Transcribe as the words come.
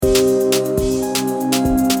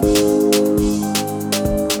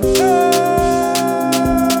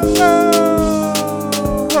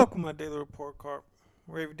scorecard,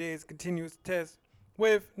 where every day is a continuous test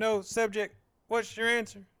with no subject. What's your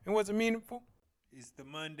answer and was it meaningful? It's the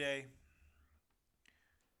Monday,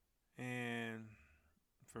 and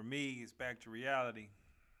for me, it's back to reality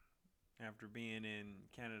after being in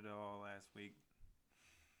Canada all last week.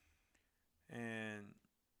 And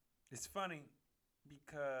it's funny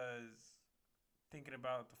because thinking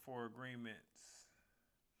about the four agreements,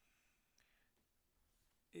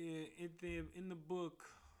 in the book,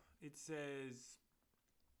 it says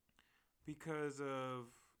because of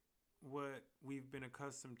what we've been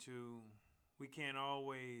accustomed to, we can't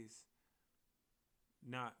always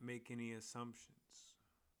not make any assumptions.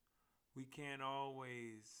 We can't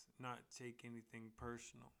always not take anything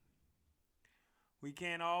personal. We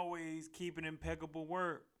can't always keep an impeccable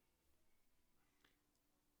word.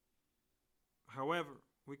 However,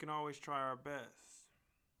 we can always try our best.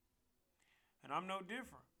 And I'm no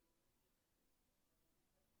different.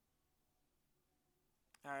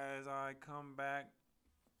 As I come back,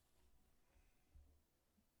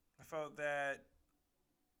 I felt that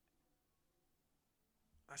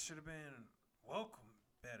I should have been welcomed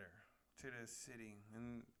better to this city.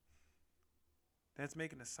 And that's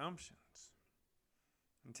making assumptions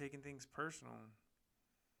and taking things personal.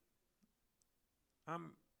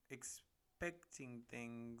 I'm expecting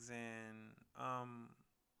things and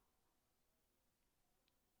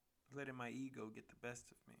letting my ego get the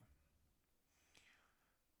best of me.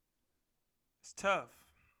 It's tough.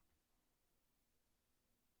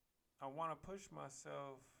 I want to push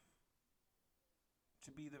myself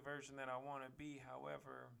to be the version that I want to be.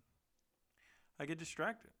 However, I get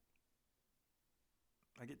distracted.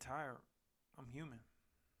 I get tired. I'm human.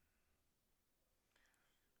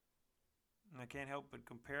 And I can't help but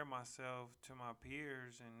compare myself to my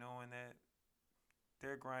peers and knowing that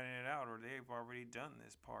they're grinding it out or they've already done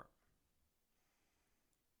this part.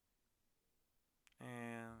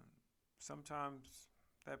 And sometimes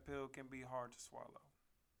that pill can be hard to swallow.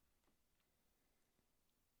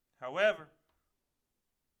 However,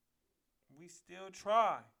 we still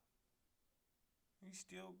try. We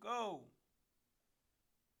still go.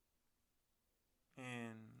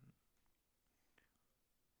 And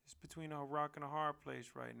it's between a rock and a hard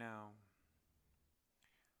place right now.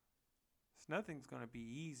 Nothing's going to be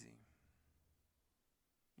easy.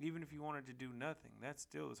 Even if you wanted to do nothing, that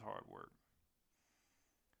still is hard work.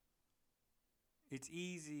 It's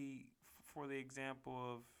easy for the example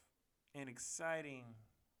of and exciting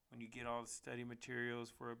when you get all the study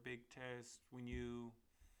materials for a big test, when you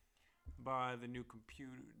buy the new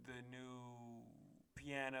computer, the new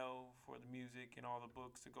piano for the music and all the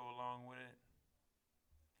books to go along with it.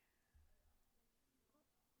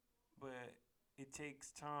 But it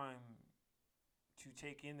takes time to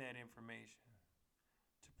take in that information,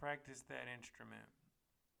 to practice that instrument.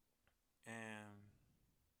 And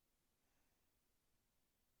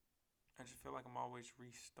I just feel like I'm always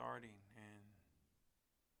restarting, and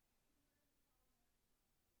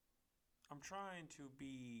I'm trying to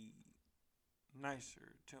be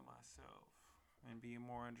nicer to myself and be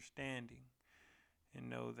more understanding and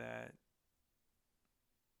know that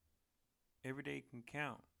every day can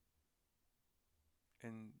count.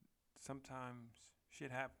 And sometimes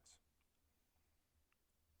shit happens.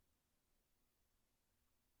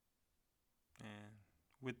 And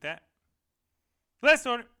with that, let's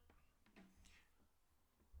start it.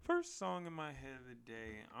 First song in my head of the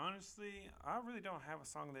day. Honestly, I really don't have a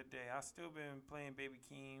song of the day. I still been playing Baby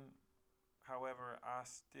Keem. However, I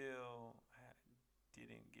still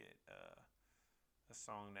didn't get a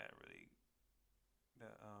song that really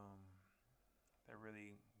that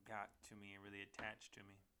really got to me and really attached to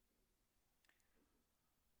me.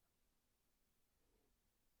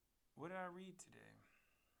 What did I read today?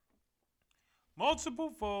 Multiple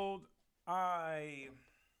Fold. I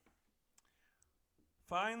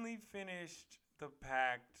finally finished the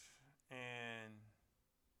pact, and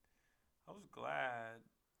I was glad,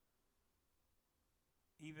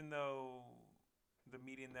 even though the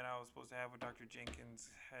meeting that I was supposed to have with Dr. Jenkins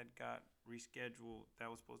had got rescheduled. That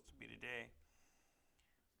was supposed to be today.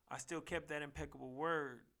 I still kept that impeccable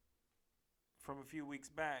word from a few weeks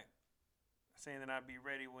back, saying that I'd be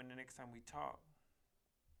ready when the next time we talk.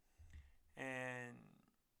 And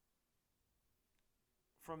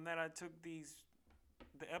from that, I took the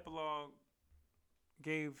epilogue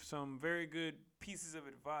gave some very good pieces of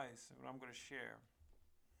advice that I'm going to share.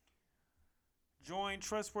 Join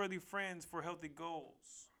trustworthy friends for healthy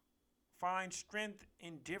goals. Find strength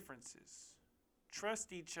in differences.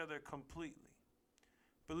 Trust each other completely.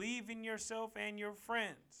 Believe in yourself and your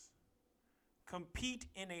friends. Compete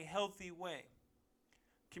in a healthy way.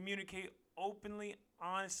 Communicate openly,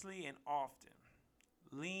 honestly and often.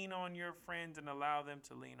 Lean on your friends and allow them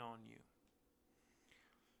to lean on you.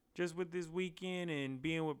 Just with this weekend and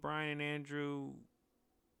being with Brian and Andrew,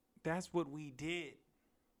 that's what we did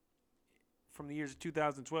from the years of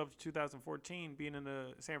 2012 to 2014, being in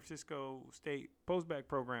the San Francisco State Postback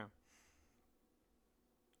program.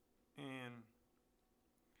 And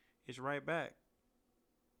it's right back.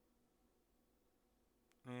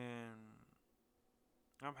 And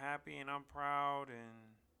I'm happy and I'm proud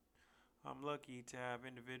and I'm lucky to have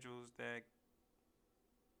individuals that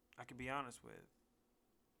I can be honest with.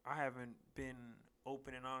 I haven't been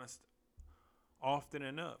open and honest often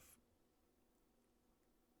enough.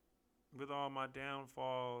 With all my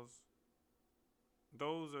downfalls,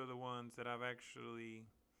 those are the ones that I've actually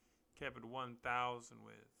kept it 1,000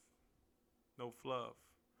 with. No fluff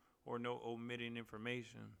or no omitting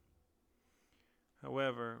information.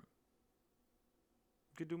 However,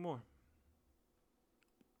 could do more.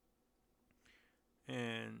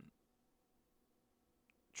 And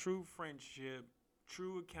true friendship,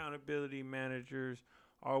 true accountability managers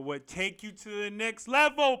are what take you to the next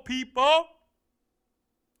level, people.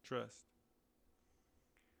 Trust.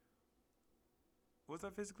 Was I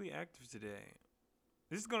physically active today?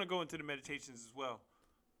 This is going to go into the meditations as well.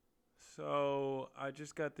 So I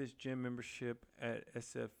just got this gym membership at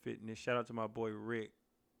SF Fitness. Shout out to my boy Rick.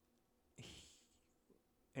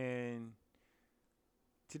 And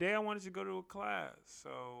today I wanted to go to a class. So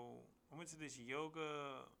I went to this yoga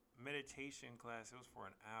meditation class. It was for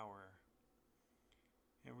an hour.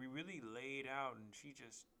 And we really laid out and she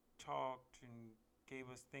just talked and gave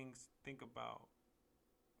us things to think about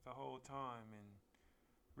the whole time and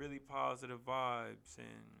really positive vibes.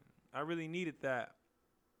 And I really needed that.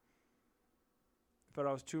 I thought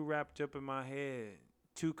I was too wrapped up in my head,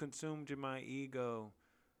 too consumed in my ego,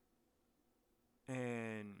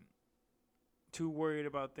 and too worried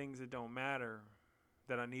about things that don't matter,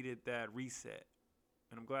 that I needed that reset.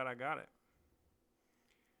 And I'm glad I got it.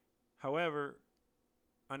 However,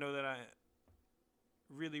 I know that I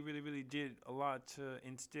really, really, really did a lot to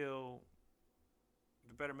instill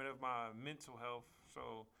the betterment of my mental health.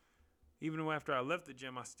 So even after I left the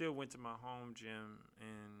gym, I still went to my home gym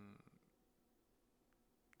and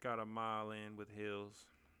got a mile in with hills.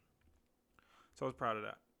 So I was proud of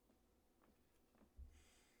that.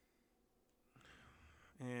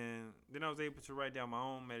 And then I was able to write down my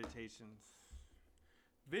own meditations.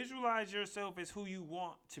 Visualize yourself as who you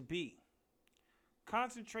want to be.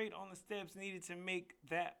 Concentrate on the steps needed to make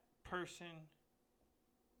that person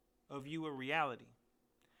of you a reality.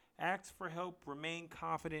 Ask for help, remain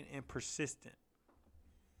confident, and persistent.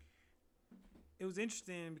 It was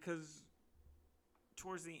interesting because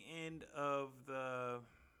towards the end of the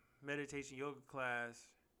meditation yoga class,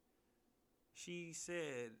 she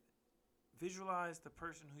said, visualize the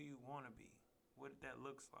person who you want to be, what that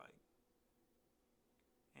looks like.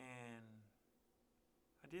 And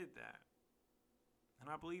I did that. And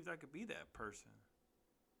I believed I could be that person.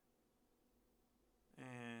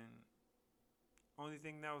 And only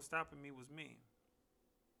thing that was stopping me was me.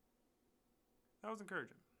 That was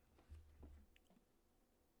encouraging.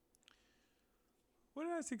 What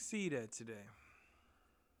did I succeed at today?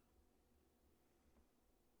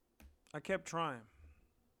 I kept trying.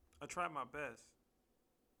 I tried my best.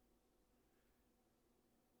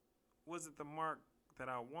 Wasn't the mark that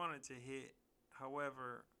I wanted to hit.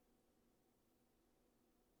 However,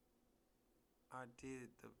 I did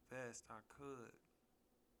the best I could.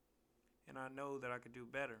 And I know that I could do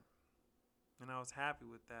better. And I was happy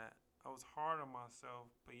with that. I was hard on myself,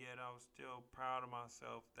 but yet I was still proud of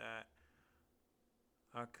myself that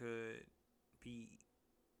I could be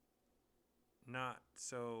not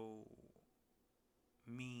so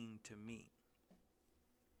mean to me.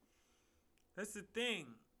 That's the thing.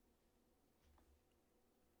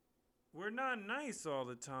 We're not nice all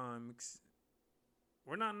the time.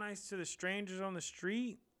 We're not nice to the strangers on the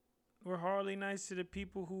street. We're hardly nice to the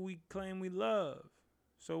people who we claim we love.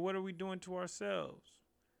 So what are we doing to ourselves?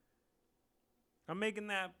 I'm making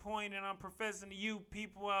that point and I'm professing to you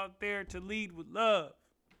people out there to lead with love.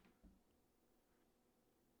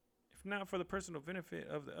 If not for the personal benefit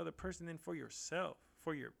of the other person, then for yourself,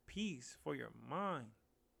 for your peace, for your mind.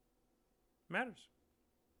 Matters.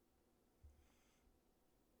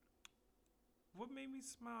 What made me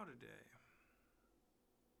smile today?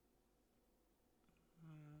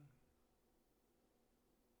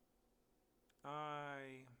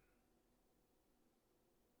 I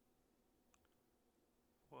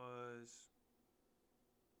was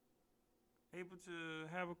able to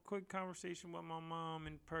have a quick conversation with my mom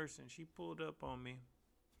in person. She pulled up on me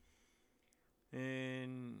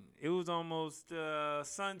And it was almost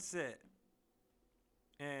sunset.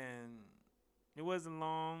 And it wasn't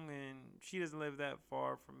long, and she doesn't live that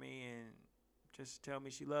far from me, and just tell me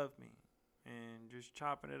she loved me, and just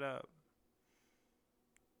chopping it up.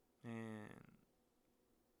 And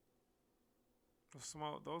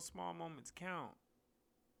those small moments count.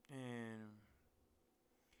 And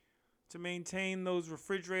to maintain those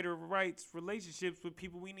refrigerator rights relationships with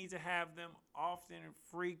people, we need to have them often and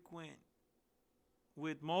frequent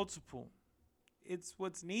with multiple. It's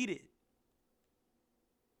what's needed.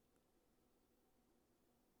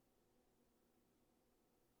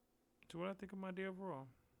 So what I think of my day overall.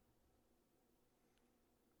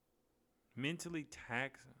 Mentally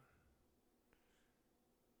taxing.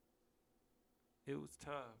 It was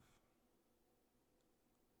tough.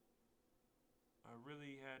 I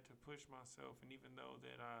really had to push myself, and even though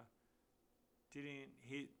that I didn't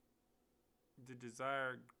hit the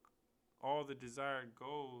all the desired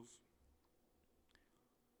goals,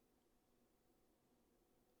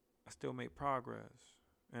 I still made progress,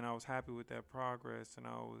 and I was happy with that progress, and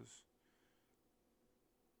I was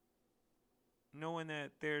knowing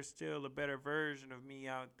that there's still a better version of me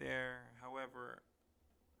out there. However,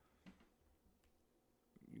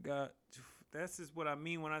 this is what I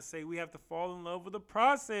mean when I say we have to fall in love with the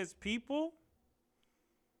process, people.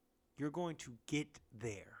 You're going to get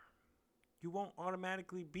there. You won't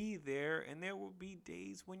automatically be there, and there will be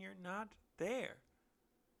days when you're not there.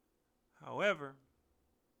 However,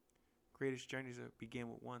 greatest journeys begin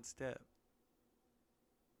with one step.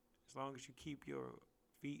 As long as you keep your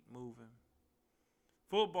feet moving.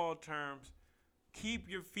 Football terms, keep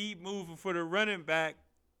your feet moving for the running back.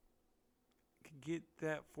 Can get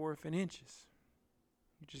that 4th and inches.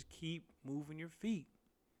 You just keep moving your feet.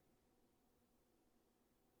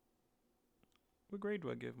 What grade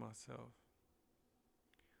do I give myself?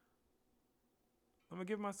 I'm going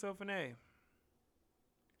to give myself an A.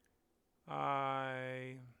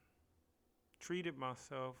 I treated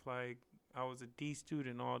myself like I was a D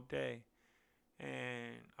student all day.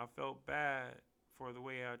 And I felt bad for the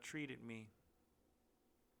way I treated me.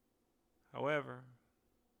 However,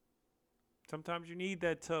 sometimes you need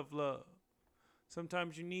that tough love.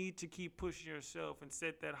 Sometimes you need to keep pushing yourself and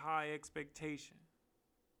set that high expectation.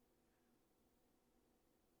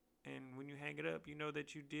 And when you hang it up, you know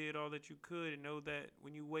that you did all that you could, and know that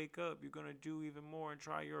when you wake up, you're going to do even more and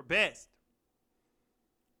try your best.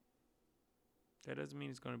 That doesn't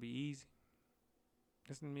mean it's going to be easy. It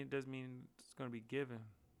doesn't mean it's going to be given.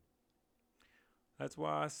 That's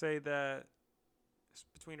why I say that it's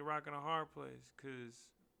between a rock and a hard place, because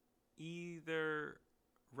either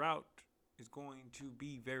route is going to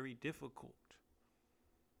be very difficult.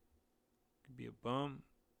 You could be a bum,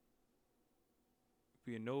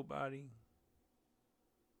 be a nobody.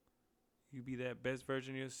 You be that best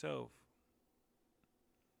version of yourself.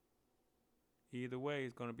 Either way,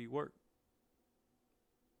 it's going to be work.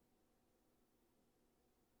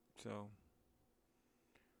 So,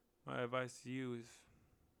 my advice to you is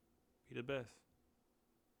be the best.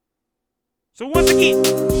 So once again,